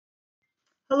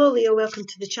Hello Leo, welcome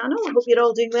to the channel. I hope you're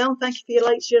all doing well and thank you for your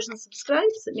likes, shares and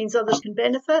subscribes. It means others can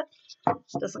benefit.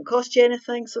 It doesn't cost you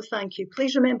anything, so thank you.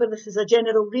 Please remember this is a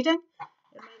general reading.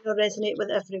 It might not resonate with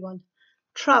everyone.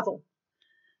 Travel.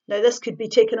 Now this could be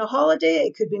taking a holiday,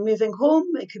 it could be moving home,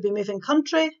 it could be moving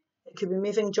country, it could be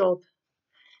moving job.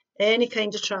 Any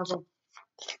kind of travel.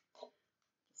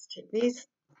 Let's take these.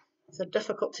 These are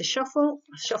difficult to shuffle.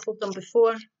 I shuffled them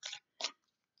before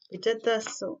we did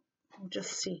this, so we'll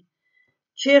just see.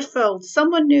 Chair filled.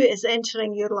 Someone new is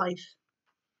entering your life.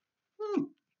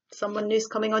 Someone new is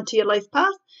coming onto your life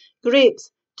path. Grapes.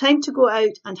 Time to go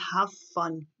out and have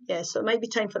fun. Yeah, so it might be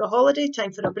time for a holiday,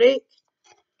 time for a break.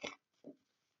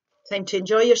 Time to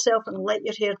enjoy yourself and let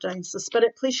your hair down. So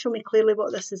Spirit, please show me clearly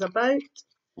what this is about.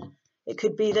 It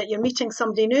could be that you're meeting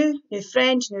somebody new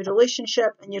friend, new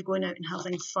relationship, and you're going out and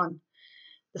having fun.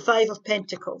 The Five of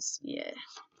Pentacles. Yeah.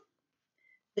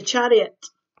 The Chariot.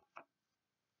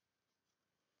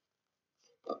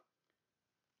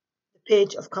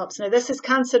 Page of Cups. Now this is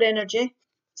Cancer energy,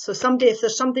 so if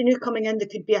there's somebody new coming in, there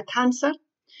could be a Cancer,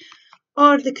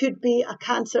 or there could be a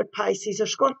Cancer, Pisces or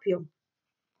Scorpio.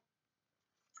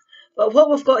 But what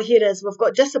we've got here is we've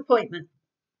got disappointment.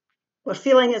 We're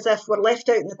feeling as if we're left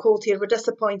out in the cold here. We're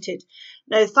disappointed.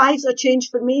 Now fives are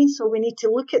changed for me, so we need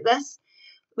to look at this.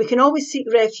 We can always seek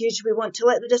refuge. We want to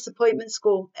let the disappointments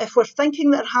go. If we're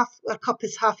thinking that our cup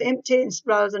is half empty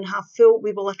rather than half full,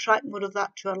 we will attract more of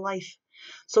that to our life.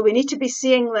 So we need to be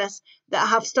seeing this, that I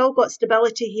have still got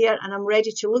stability here and I'm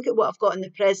ready to look at what I've got in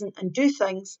the present and do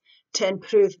things to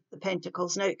improve the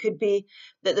Pentacles. Now it could be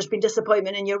that there's been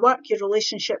disappointment in your work, your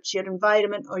relationships, your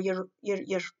environment or your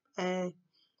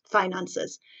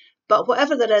finances. But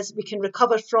whatever there is, we can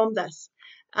recover from this.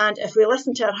 And if we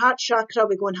listen to our heart chakra,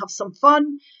 we go and have some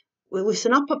fun, we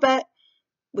loosen up a bit,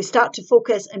 we start to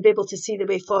focus and be able to see the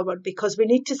way forward, because we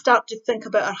need to start to think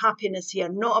about our happiness here,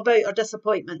 not about our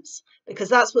disappointments, because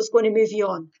that's what's going to move you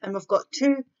on. And we've got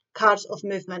two cards of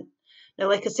movement. Now,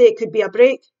 like I say, it could be a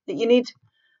break that you need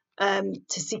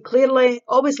to see clearly.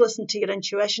 Always listen to your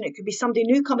intuition. It could be somebody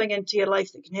new coming into your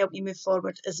life that can help you move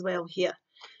forward as well here.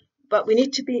 But we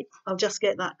need to be, I'll just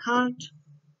get that card.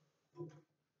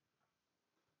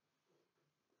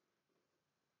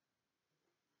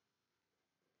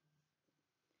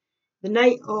 The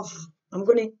Knight of, I'm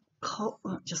going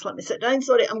to, just let me sit down,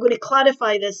 sorry. I'm going to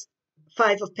clarify this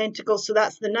Five of Pentacles. So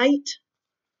that's the Knight.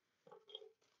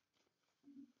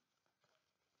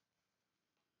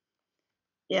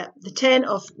 Yeah, the Ten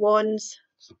of Wands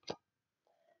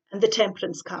and the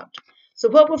Temperance card. So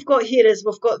what we've got here is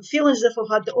we've got the feeling as if we've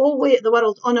had the whole weight of the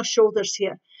world on our shoulders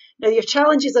here. Now your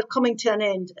challenges are coming to an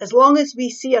end as long as we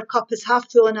see our cup as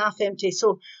half full and half empty.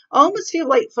 So I almost feel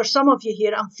like for some of you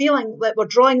here, I'm feeling that we're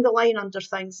drawing the line under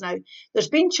things now. There's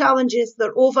been challenges,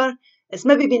 they're over. It's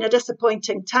maybe been a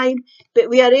disappointing time, but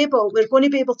we're going to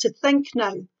be able to think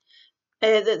now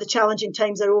that the challenging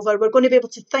times are over. We're going to be able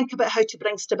to think about how to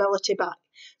bring stability back.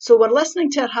 So we're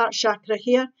listening to our heart chakra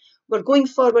here. We're going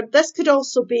forward. This could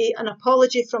also be an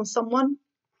apology from someone.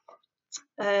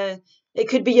 It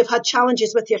could be you've had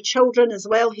challenges with your children as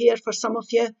well here for some of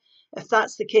you, if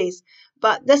that's the case.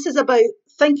 But this is about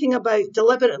thinking about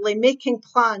deliberately making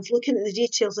plans, looking at the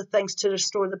details of things to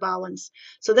restore the balance.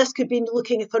 So this could be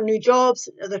looking for new jobs.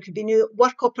 There could be new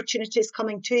work opportunities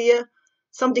coming to you.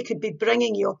 Somebody could be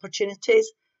bringing you opportunities.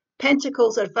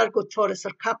 Pentacles are Virgo, Taurus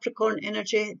or Capricorn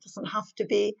energy. It doesn't have to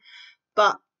be.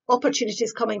 But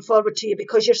opportunities coming forward to you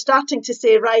because you're starting to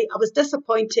say, right, I was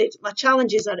disappointed, my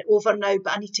challenges are over now,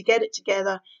 but I need to get it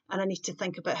together and I need to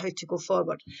think about how to go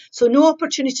forward. So no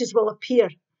opportunities will appear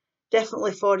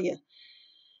definitely for you.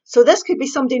 So this could be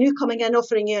somebody new coming in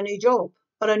offering you a new job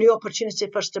or a new opportunity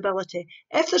for stability.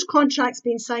 If there's contracts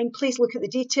being signed, please look at the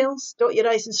details, dot your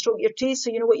I's and stroke your T's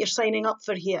so you know what you're signing up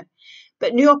for here.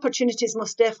 But new opportunities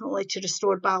most definitely to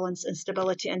restore balance and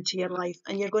stability into your life.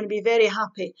 And you're going to be very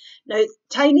happy. Now,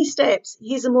 tiny steps.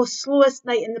 He's the most slowest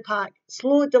knight in the pack.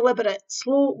 Slow, deliberate.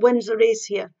 Slow wins the race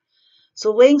here.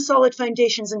 So laying solid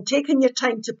foundations and taking your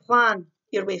time to plan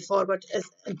your way forward is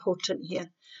important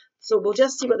here. So we'll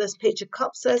just see what this Page of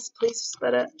Cups is. Please,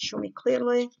 Spirit, show me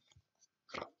clearly.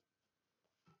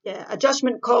 Yeah, a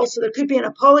judgment call. So there could be an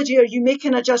apology or you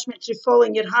making a judgment through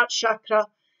following your heart chakra.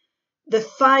 The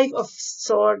Five of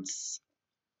Swords,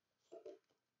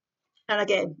 and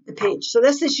again, the Page. So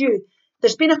this is you.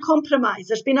 There's been a compromise.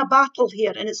 There's been a battle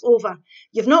here, and it's over.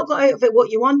 You've not got out of it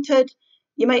what you wanted.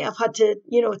 You might have had to,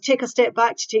 take a step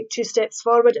back to take 2 steps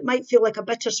forward. It might feel like a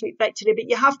bittersweet victory, but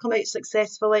you have come out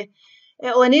successfully.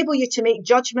 It'll enable you to make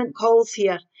judgment calls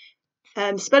here.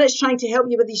 Spirit's trying to help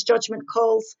you with these judgment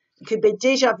calls. It could be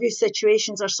deja vu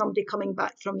situations or somebody coming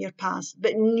back from your past.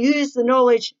 But use the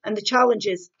knowledge and the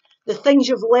challenges, the things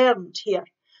you've learned here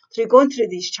through going through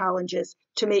these challenges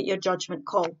to make your judgment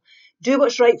call. Do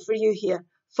what's right for you here.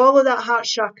 Follow that heart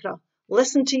chakra.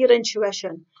 Listen to your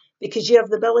intuition, because you have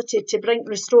the ability to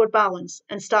restore balance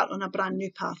and start on a brand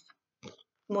new path.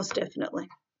 Most definitely.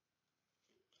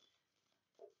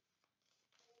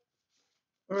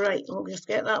 Right, we'll just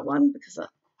get that one because that.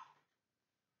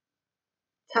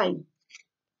 Time.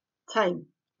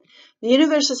 The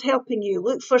universe is helping you.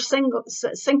 Look for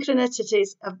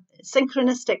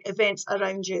synchronistic events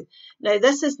around you. Now,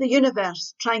 this is the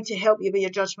universe trying to help you with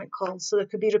your judgment call. So there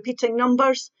could be repeating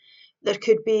numbers. There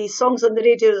could be songs on the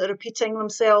radio that are repeating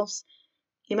themselves.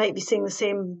 You might be seeing the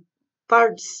same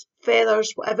birds,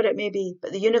 feathers, whatever it may be.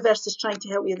 But the universe is trying to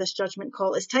help you with this judgment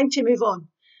call. It's time to move on.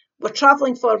 We're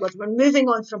travelling forward. We're moving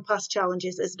on from past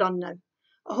challenges. It's done now.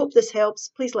 I hope this helps.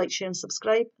 Please like, share and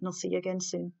subscribe, and I'll see you again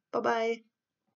soon. Bye-bye.